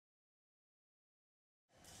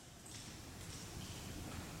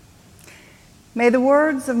May the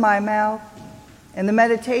words of my mouth and the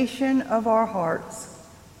meditation of our hearts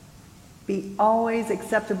be always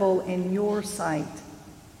acceptable in your sight,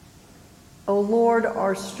 O Lord,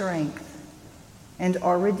 our strength and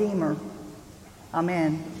our Redeemer.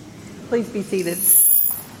 Amen. Please be seated.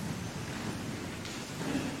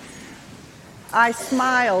 I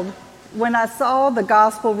smiled when I saw the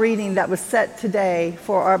gospel reading that was set today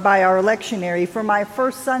by our lectionary for my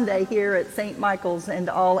first Sunday here at St. Michael's and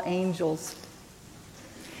All Angels.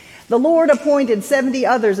 The Lord appointed 70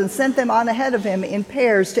 others and sent them on ahead of him in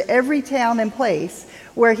pairs to every town and place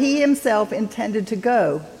where he himself intended to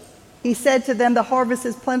go. He said to them, "The harvest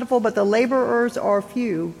is plentiful, but the laborers are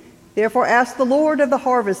few. Therefore ask the Lord of the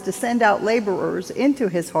harvest to send out laborers into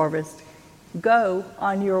his harvest. Go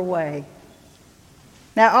on your way."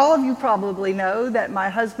 Now, all of you probably know that my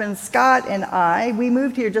husband Scott and we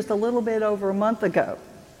moved here just a little bit over a month ago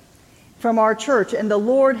from our church, and the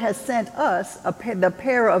Lord has sent us, the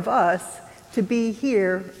pair of us, to be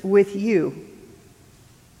here with you.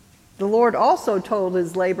 The Lord also told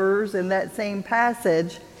his laborers in that same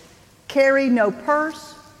passage, "Carry no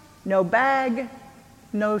purse, no bag,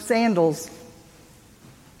 no sandals."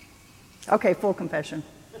 Okay, full confession.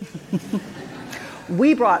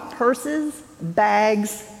 We brought purses,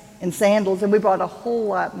 bags, and sandals, and we brought a whole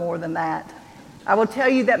lot more than that. I will tell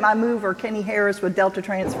you that my mover, Kenny Harris with Delta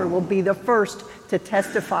Transfer, will be the first to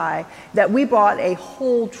testify that we brought a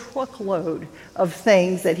whole truckload of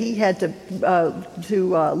things that he had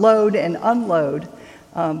to load and unload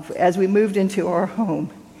as we moved into our home.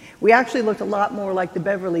 We actually looked a lot more like the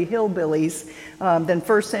Beverly Hillbillies than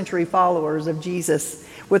first century followers of Jesus,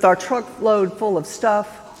 with our truckload full of stuff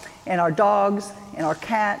and our dogs and our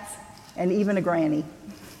cats and even a granny.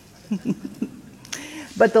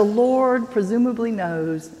 But the Lord presumably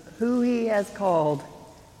knows who he has called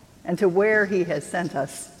and to where he has sent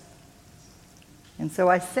us. And so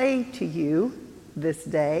I say to you this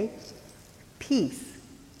day, peace.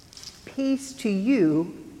 Peace to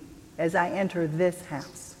you as I enter this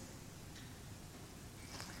house.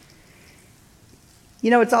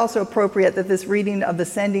 You know, it's also appropriate that this reading of the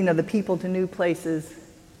sending of the people to new places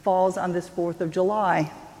falls on this 4th of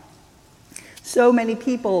July. So many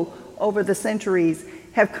people over the centuries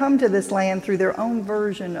have come to this land through their own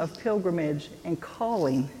version of pilgrimage and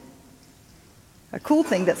calling. A cool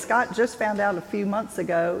thing that Scott just found out a few months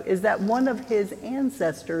ago is that one of his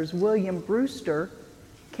ancestors, William Brewster,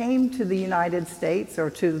 came to the United States, or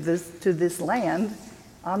to this land,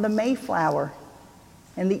 on the Mayflower.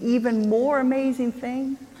 And the even more amazing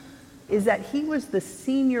thing is that he was the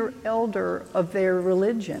senior elder of their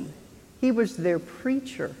religion. He was their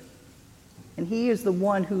preacher. And he is the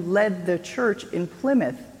one who led the church in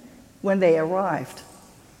Plymouth when they arrived.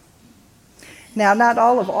 Now, not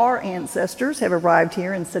all of our ancestors have arrived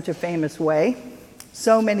here in such a famous way.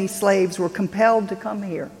 So many slaves were compelled to come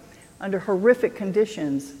here under horrific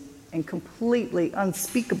conditions and completely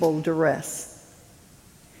unspeakable duress.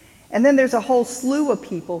 And then there's a whole slew of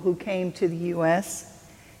people who came to the U.S.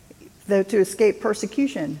 to escape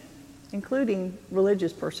persecution, including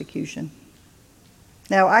religious persecution.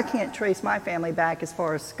 Now, I can't trace my family back as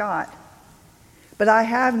far as Scott, but I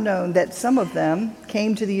have known that some of them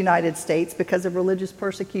came to the United States because of religious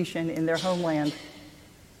persecution in their homeland.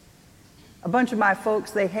 A bunch of my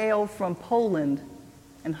folks, they hail from Poland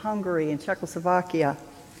and Hungary and Czechoslovakia,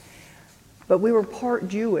 but we were part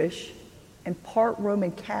Jewish and part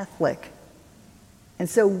Roman Catholic. And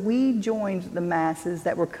so we joined the masses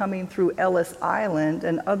that were coming through Ellis Island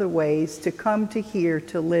and other ways to come to here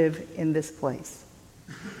to live in this place.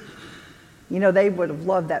 You know, they would have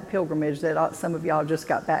loved that pilgrimage that some of y'all just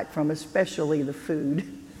got back from, especially the food.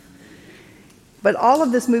 But all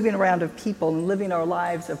of this moving around of people and living our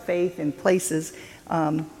lives of faith in places,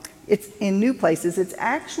 it's in new places, it's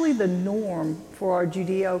actually the norm for our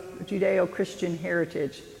Judeo-Christian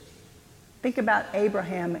heritage. Think about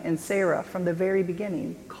Abraham and Sarah from the very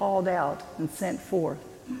beginning, called out and sent forth.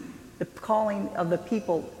 The calling of the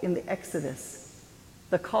people in the Exodus.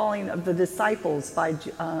 The calling of the disciples by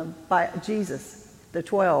Jesus, the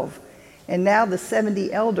 12. And now the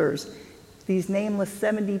 70 elders, these nameless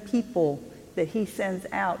 70 people that he sends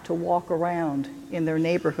out to walk around in their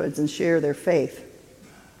neighborhoods and share their faith.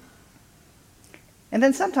 And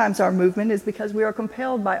then sometimes our movement is because we are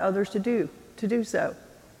compelled by others to do so.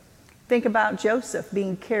 Think about Joseph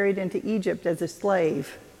being carried into Egypt as a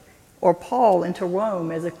slave, or Paul into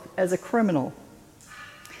Rome as a criminal.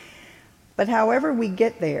 But however we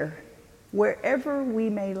get there, wherever we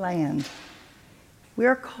may land, we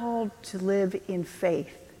are called to live in faith,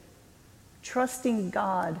 trusting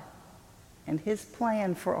God and his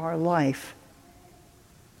plan for our life.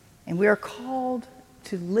 And we are called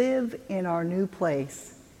to live in our new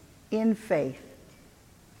place in faith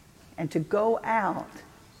and to go out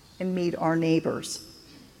and meet our neighbors.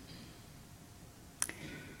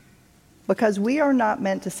 Because we are not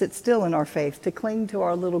meant to sit still in our faith, to cling to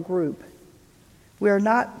our little group. We are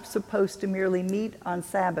not supposed to merely meet on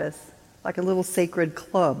Sabbath like a little sacred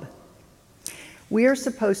club. We are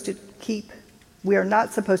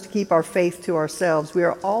not supposed to keep our faith to ourselves. We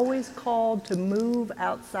are always called to move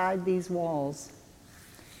outside these walls.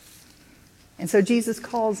 And so Jesus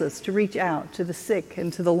calls us to reach out to the sick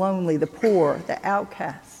and to the lonely, the poor, the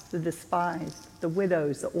outcasts, the despised, the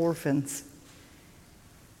widows, the orphans.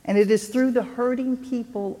 And it is through the hurting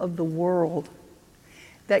people of the world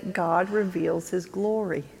that God reveals his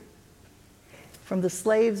glory. From the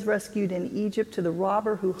slaves rescued in Egypt to the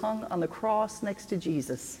robber who hung on the cross next to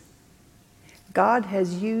Jesus, God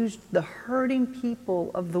has used the hurting people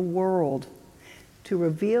of the world to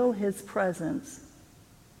reveal his presence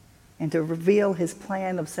and to reveal his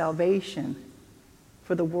plan of salvation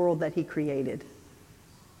for the world that he created.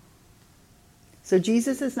 So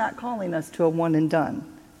Jesus is not calling us to a one and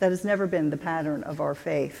done. That has never been the pattern of our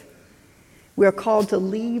faith. We are called to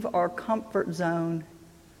leave our comfort zone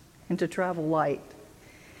and to travel light.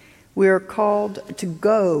 We are called to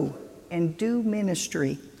go and do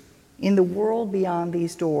ministry in the world beyond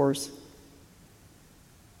these doors.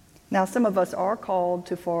 Now, some of us are called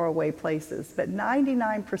to faraway places, but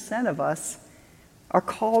 99% of us are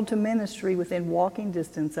called to ministry within walking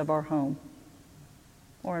distance of our home,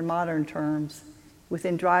 or in modern terms,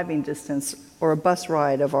 within driving distance or a bus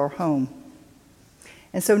ride of our home.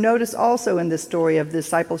 And so notice also in this story of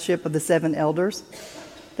discipleship of the 7 elders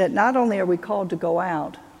that not only are we called to go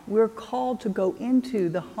out, we're called to go into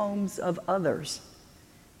the homes of others.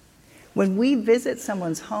 When we visit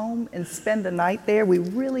someone's home and spend the night there, we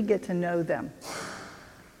really get to know them.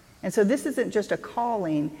 And so this isn't just a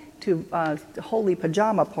calling to holy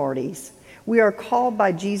pajama parties. We are called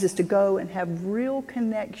by Jesus to go and have real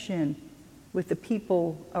connection with the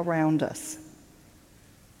people around us.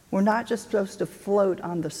 We're not just supposed to float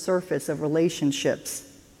on the surface of relationships.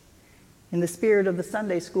 In the spirit of the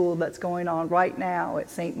Sunday school that's going on right now at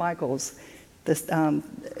St. Michael's, it's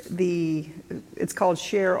called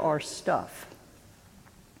Share Our Stuff.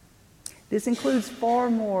 This includes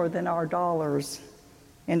far more than our dollars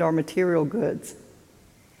and our material goods.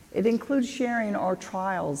 It includes sharing our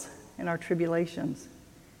trials and our tribulations,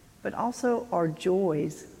 but also our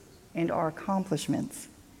joys and our accomplishments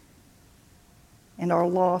and our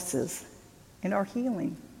losses and our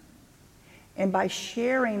healing. And by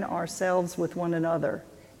sharing ourselves with one another,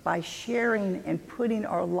 by sharing and putting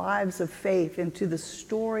our lives of faith into the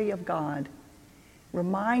story of God,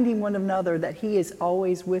 reminding one another that he is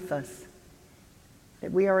always with us,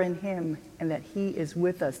 that we are in him and that he is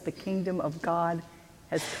with us. The kingdom of God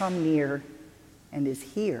has come near and is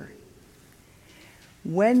here.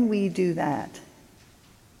 When we do that,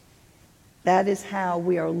 that is how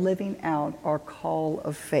we are living out our call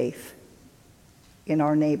of faith in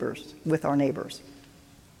our neighbors, with our neighbors.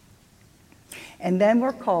 And then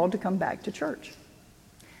we're called to come back to church,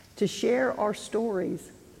 to share our stories,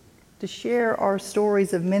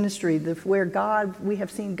 of ministry, where we have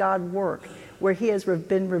seen God work, where he has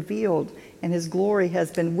been revealed and his glory has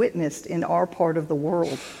been witnessed in our part of the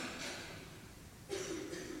world.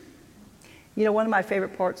 You know, one of my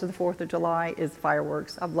favorite parts of the 4th of July is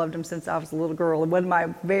fireworks. I've loved them since I was a little girl. And one of my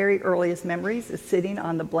very earliest memories is sitting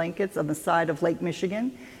on the blankets on the side of Lake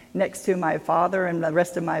Michigan next to my father and the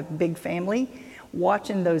rest of my big family,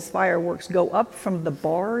 watching those fireworks go up from the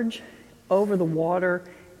barge over the water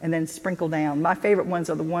and then sprinkle down. My favorite ones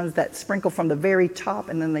are the ones that sprinkle from the very top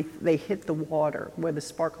and then they hit the water, where the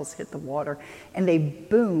sparkles hit the water, and they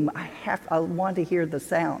boom. I want to hear the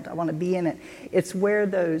sound. I want to be in it. It's where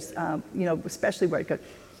those, especially where it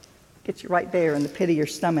gets you right there in the pit of your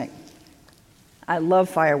stomach. I love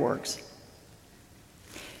fireworks.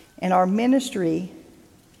 And our ministry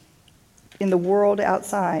in the world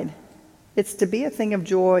outside, it's to be a thing of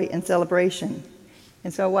joy and celebration.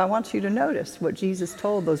 And so I want you to notice what Jesus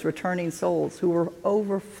told those returning souls who were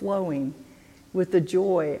overflowing with the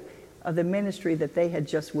joy of the ministry that they had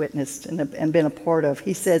just witnessed and been a part of.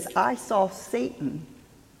 He says, I saw Satan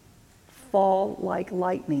fall like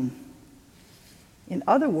lightning. In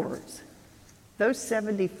other words, those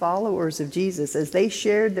 70 followers of Jesus, as they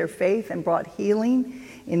shared their faith and brought healing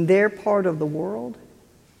in their part of the world,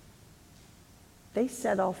 they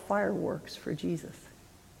set off fireworks for Jesus.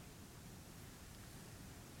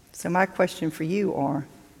 So my question for you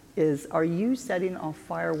is, are you setting off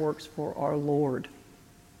fireworks for our Lord?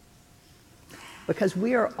 Because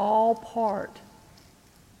we are all part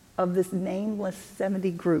of this nameless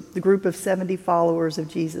 70 group, the group of 70 followers of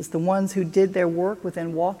Jesus, the ones who did their work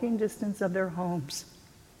within walking distance of their homes.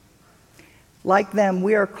 Like them,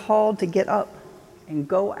 we are called to get up and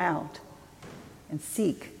go out and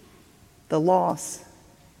seek the lost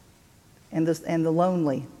and the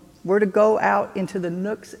lonely. We're to go out into the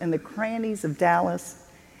nooks and the crannies of Dallas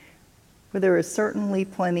where there is certainly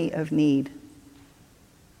plenty of need.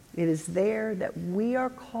 It is there that we are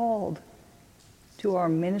called to our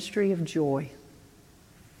ministry of joy.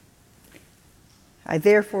 I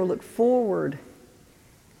therefore look forward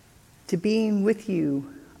to being with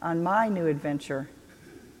you on my new adventure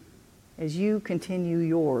as you continue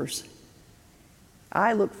yours.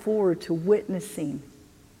 I look forward to witnessing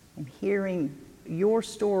and hearing your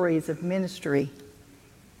stories of ministry.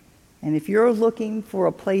 And if you're looking for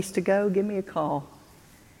a place to go, give me a call.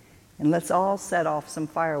 And let's all set off some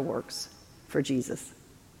fireworks for Jesus.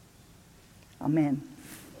 Amen.